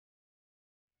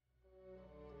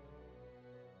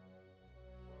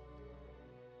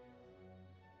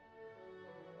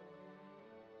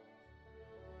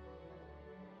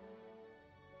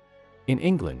In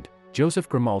England, Joseph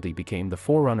Grimaldi became the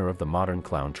forerunner of the modern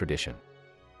clown tradition.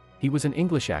 He was an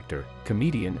English actor,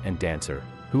 comedian and dancer,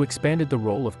 who expanded the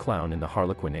role of clown in the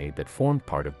harlequinade that formed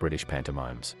part of British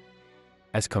pantomimes.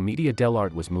 As commedia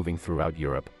dell'arte was moving throughout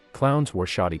Europe, clowns wore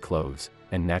shoddy clothes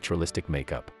and naturalistic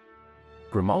makeup.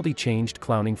 Grimaldi changed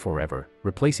clowning forever,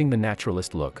 replacing the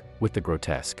naturalist look with the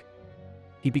grotesque.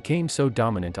 He became so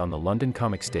dominant on the London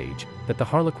comic stage that the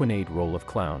harlequinade role of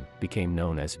clown became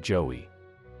known as Joey.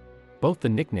 Both the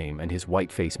nickname and his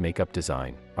white face makeup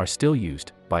design are still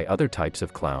used by other types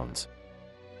of clowns.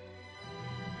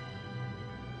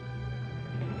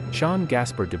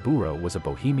 Jean-Gaspard Deburau was a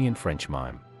Bohemian French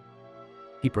mime.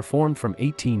 He performed from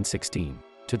 1816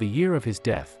 to the year of his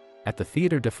death at the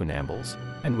Théâtre des Funambules,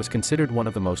 and was considered one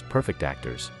of the most perfect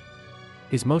actors.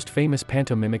 His most famous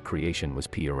pantomimic creation was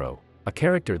Pierrot, a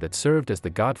character that served as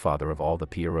the godfather of all the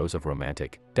Pierrots of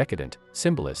Romantic, Decadent,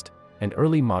 Symbolist, and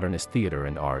early modernist theater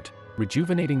and art,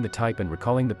 rejuvenating the type and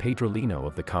recalling the Pedrolino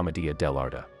of the Commedia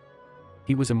dell'arte.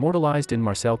 He was immortalized in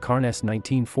Marcel Carné's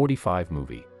 1945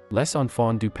 movie, Les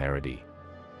Enfants du Paradis.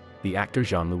 The actor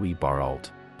Jean-Louis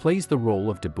Barrault plays the role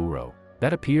of Deburau,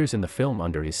 that appears in the film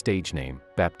under his stage name,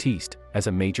 Baptiste, as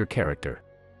a major character.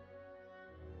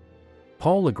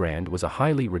 Paul Legrand was a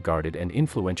highly regarded and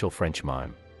influential French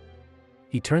mime.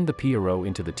 He turned the Pierrot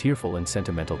into the tearful and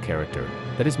sentimental character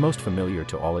that is most familiar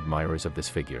to all admirers of this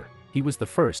figure. He was the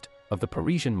first of the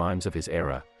Parisian mimes of his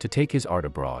era to take his art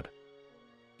abroad.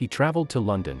 He traveled to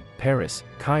London, Paris,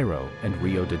 Cairo, and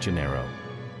Rio de Janeiro.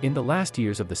 In the last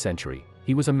years of the century,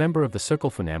 he was a member of the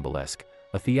Cercle Funambulesque,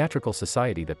 a theatrical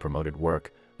society that promoted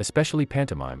work, especially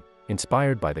pantomime,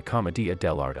 inspired by the Commedia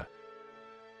dell'arte.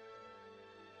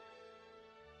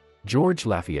 George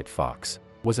Lafayette Fox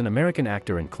was an American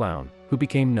actor and clown who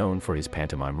became known for his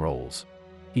pantomime roles.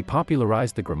 He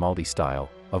popularized the Grimaldi style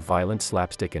of violent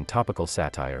slapstick and topical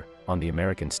satire on the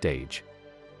American stage.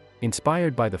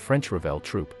 Inspired by the French Revel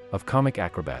troupe of comic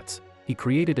acrobats, he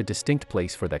created a distinct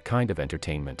place for that kind of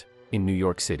entertainment in New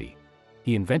York City.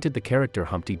 He invented the character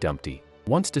Humpty Dumpty,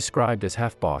 once described as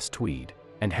half Boss Tweed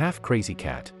and half Crazy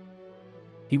Cat.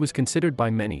 He was considered by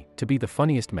many to be the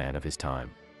funniest man of his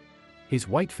time. His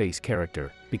white-face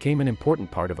character became an important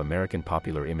part of American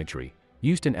popular imagery,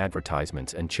 used in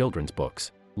advertisements and children's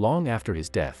books, long after his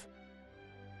death.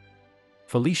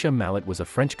 Félicia Mallet was a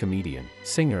French comedian,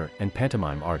 singer, and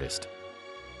pantomime artist.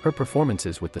 Her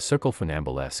performances with the Cercle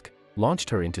Funambulesque launched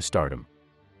her into stardom.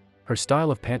 Her style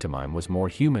of pantomime was more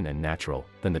human and natural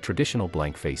than the traditional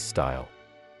blank-face style.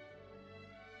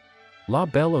 La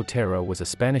Belle Otero was a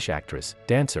Spanish actress,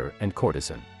 dancer, and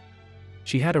courtesan.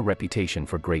 She had a reputation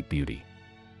for great beauty.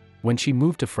 When she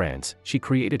moved to France, she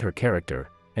created her character,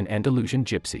 an Andalusian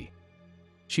gypsy.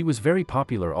 She was very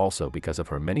popular also because of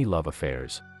her many love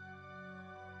affairs.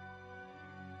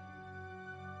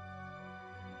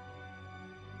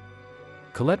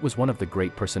 Colette was one of the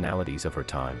great personalities of her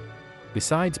time.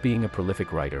 Besides being a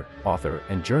prolific writer, author,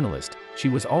 and journalist, she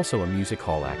was also a music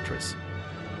hall actress.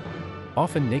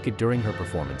 Often naked during her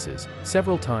performances,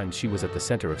 several times she was at the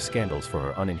center of scandals for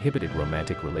her uninhibited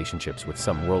romantic relationships with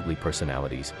some worldly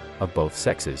personalities, of both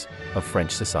sexes, of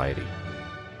French society.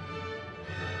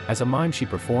 As a mime she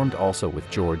performed also with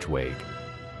George Wague.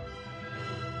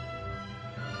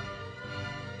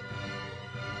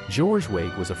 Georges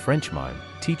Wague was a French mime,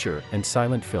 teacher, and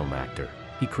silent film actor.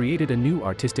 He created a new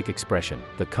artistic expression,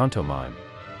 the canto-mime.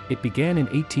 It began in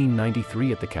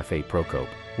 1893 at the Café Procope,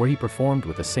 where he performed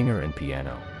with a singer and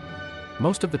piano.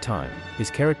 Most of the time,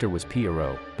 his character was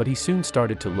Pierrot, but he soon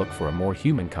started to look for a more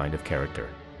human kind of character.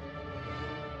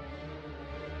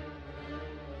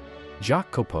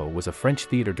 Jacques Copeau was a French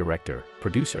theater director,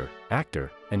 producer,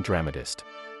 actor, and dramatist.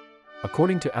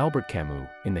 According to Albert Camus,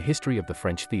 in the history of the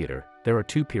French theater, there are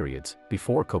two periods,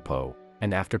 before Copeau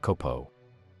and after Copeau.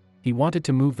 He wanted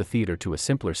to move the theater to a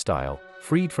simpler style,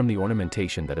 freed from the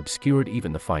ornamentation that obscured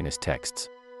even the finest texts.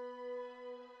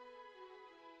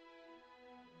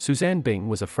 Suzanne Bing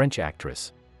was a French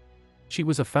actress. She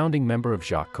was a founding member of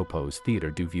Jacques Copeau's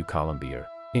Théâtre du Vieux Colombier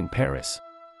in Paris.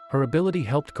 Her ability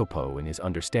helped Copeau in his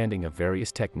understanding of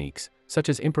various techniques, such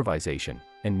as improvisation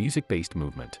and music-based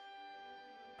movement.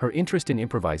 Her interest in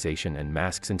improvisation and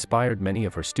masks inspired many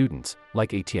of her students,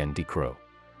 like Etienne Decroux.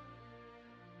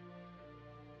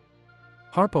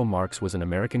 Harpo Marx was an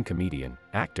American comedian,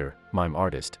 actor, mime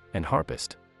artist, and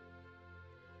harpist.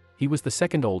 He was the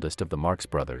second oldest of the Marx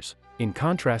brothers. In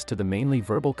contrast to the mainly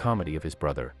verbal comedy of his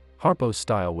brother, Harpo's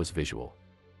style was visual.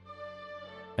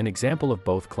 An example of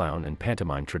both clown and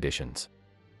pantomime traditions.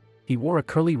 He wore a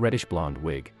curly reddish-blonde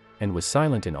wig, and was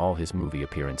silent in all his movie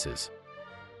appearances.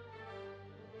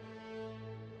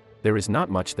 There is not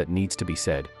much that needs to be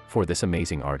said for this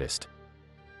amazing artist.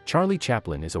 Charlie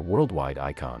Chaplin is a worldwide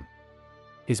icon.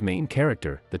 His main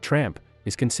character, the tramp,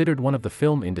 is considered one of the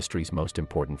film industry's most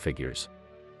important figures.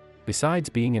 Besides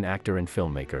being an actor and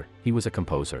filmmaker, he was a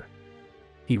composer.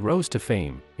 He rose to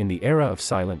fame in the era of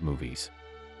silent movies.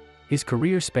 His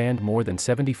career spanned more than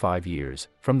 75 years,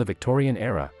 from the Victorian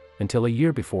era until a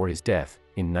year before his death,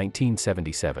 in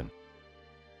 1977.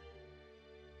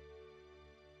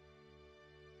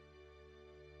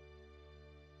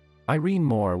 Irene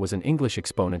Mawer was an English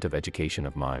exponent of education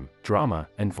of mime, drama,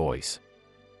 and voice.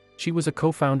 She was a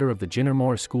co-founder of the Ginner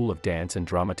Moore School of Dance and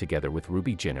Drama together with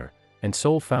Ruby Ginner, and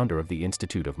sole founder of the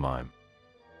Institute of Mime.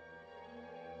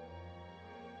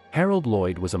 Harold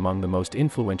Lloyd was among the most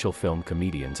influential film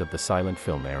comedians of the silent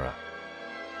film era.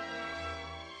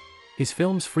 His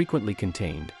films frequently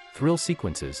contained thrill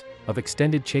sequences of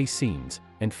extended chase scenes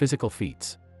and physical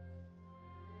feats.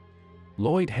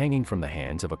 Lloyd hanging from the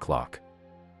hands of a clock.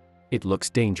 It looks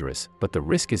dangerous, but the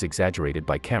risk is exaggerated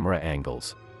by camera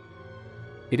angles.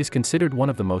 It is considered one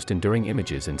of the most enduring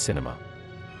images in cinema.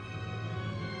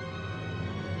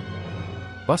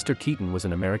 Buster Keaton was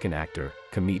an American actor,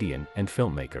 comedian, and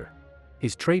filmmaker.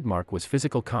 His trademark was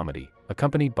physical comedy,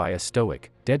 accompanied by a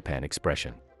stoic, deadpan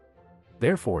expression.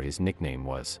 Therefore his nickname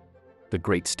was the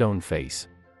Great Stone Face.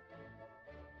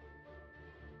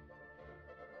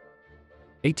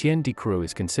 Etienne Decroux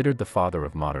is considered the father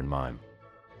of modern mime.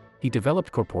 He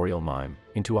developed corporeal mime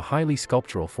into a highly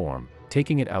sculptural form,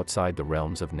 taking it outside the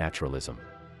realms of naturalism.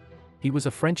 He was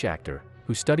a French actor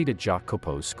who studied at Jacques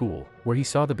Copeau's school, where he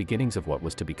saw the beginnings of what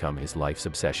was to become his life's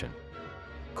obsession: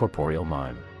 corporeal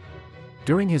mime.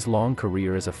 During his long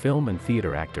career as a film and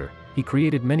theater actor, he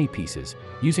created many pieces,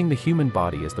 using the human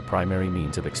body as the primary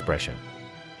means of expression.